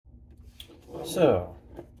So,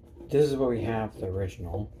 this is what we have, the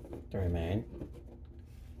original that we made.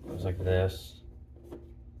 It was like this.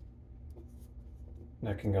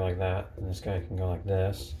 That can go like that, and this guy can go like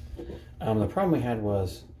this. The problem we had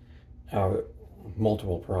was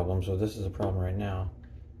multiple problems, so this is a problem right now.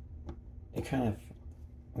 It kind of,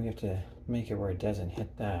 we have to make it where it doesn't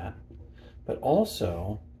hit that. But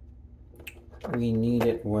also, we need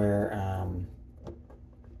it where,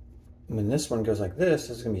 when this one goes like this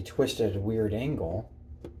is going to be twisted at a weird angle.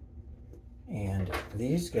 And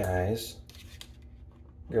these guys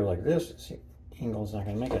go like this. See, angle's not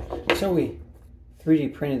going to make it. So we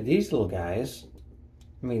 3D printed these little guys.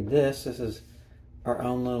 Made this. This is our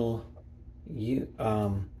own little,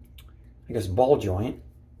 I guess, ball joint.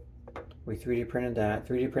 We 3D printed that.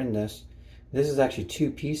 3D printed this. This is actually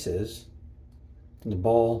two pieces. The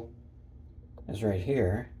ball is right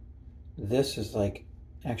here. This is like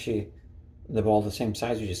actually the ball the same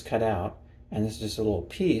size we just cut out. And this is just a little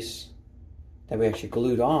piece that we actually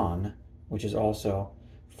glued on, which is also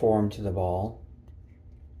formed to the ball,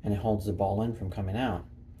 and it holds the ball in from coming out.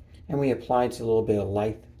 And we applied a little bit of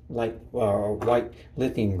white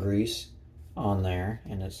lithium grease on there,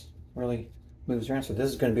 and it really moves around. So this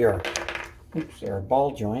is going to be our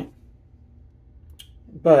ball joint,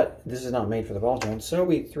 but this is not made for the ball joint. So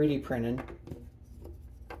we 3D printed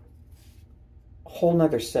a whole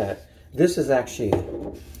nother set. This is actually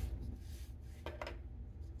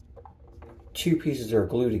two pieces that are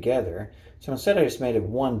glued together. So instead I just made it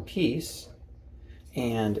one piece,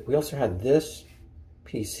 and we also had this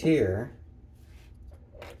piece here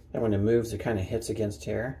that when it moves it kind of hits against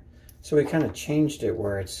here. So we kind of changed it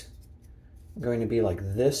where it's going to be like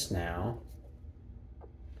this now,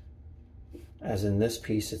 as in this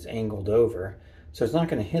piece it's angled over, so it's not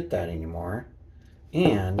going to hit that anymore.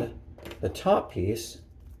 And the top piece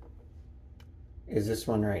is this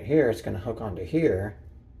one right here. It's going to hook onto here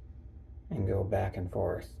and go back and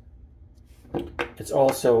forth. It's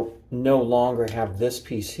also no longer have this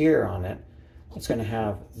piece here on it. It's going to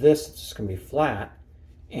have this. It's just going to be flat,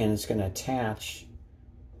 and it's going to attach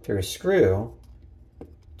through a screw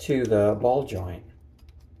to the ball joint.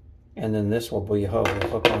 And then this will be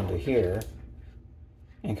hook onto here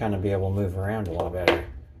and kind of be able to move around a lot better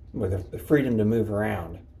with the freedom to move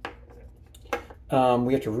around.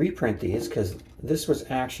 We have to reprint these because this was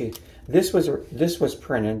actually, this was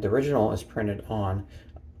printed, the original is printed on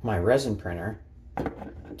my resin printer.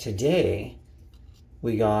 Today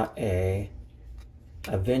we got a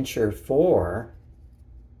Adventure 4,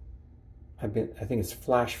 I think it's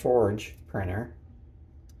Flashforge printer,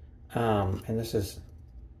 and this is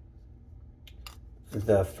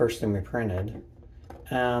the first thing we printed.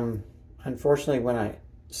 Unfortunately, when I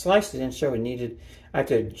sliced it, it didn't show it needed, I have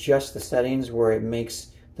to adjust the settings where it makes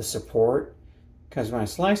the support, because when I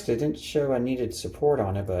sliced it, it didn't show I needed support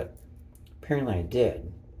on it, but apparently I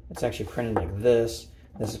did. It's actually printed like this.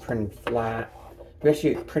 This is printed flat. We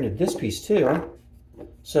actually printed this piece too,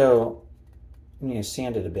 so I'm going to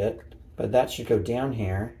sand it a bit, but that should go down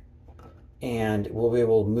here, and we'll be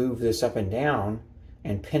able to move this up and down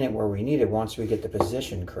and pin it where we need it once we get the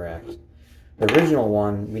position correct. The original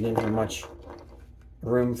one, we didn't have much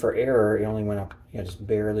room for error. It only went up, just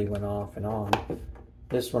barely went off and on.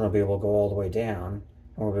 This one will be able to go all the way down, and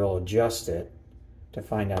we'll be able to adjust it to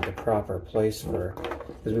find out the proper place for,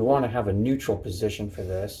 because we want to have a neutral position for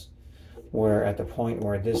this, where at the point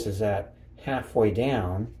where this is at halfway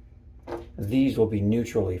down, these will be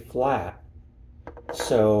neutrally flat.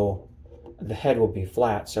 So the head will be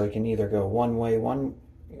flat, so it can either go one way,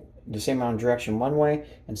 the same amount of direction one way,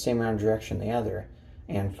 and same amount of direction the other,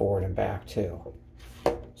 and forward and back too.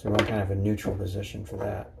 So we want kind of a neutral position for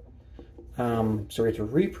that. So we have to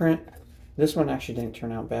reprint. This one actually didn't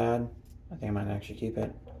turn out bad. I think I might actually keep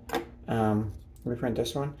it. Reprint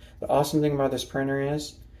this one. The awesome thing about this printer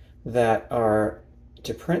is that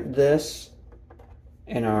to print this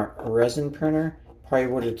in our resin printer probably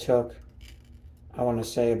would have took, I want to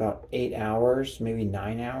say, about 8 hours, maybe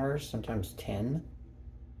 9 hours, sometimes 10.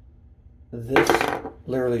 This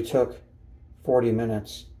literally took 40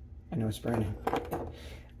 minutes and it was printing.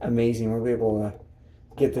 Amazing. We'll be able to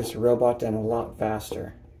get this robot done a lot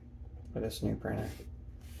faster with this new printer.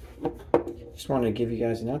 Just wanted to give you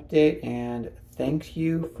guys an update, and thank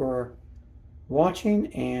you for watching.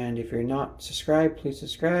 And if you're not subscribed, please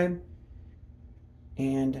subscribe,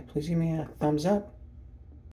 and please give me a thumbs up.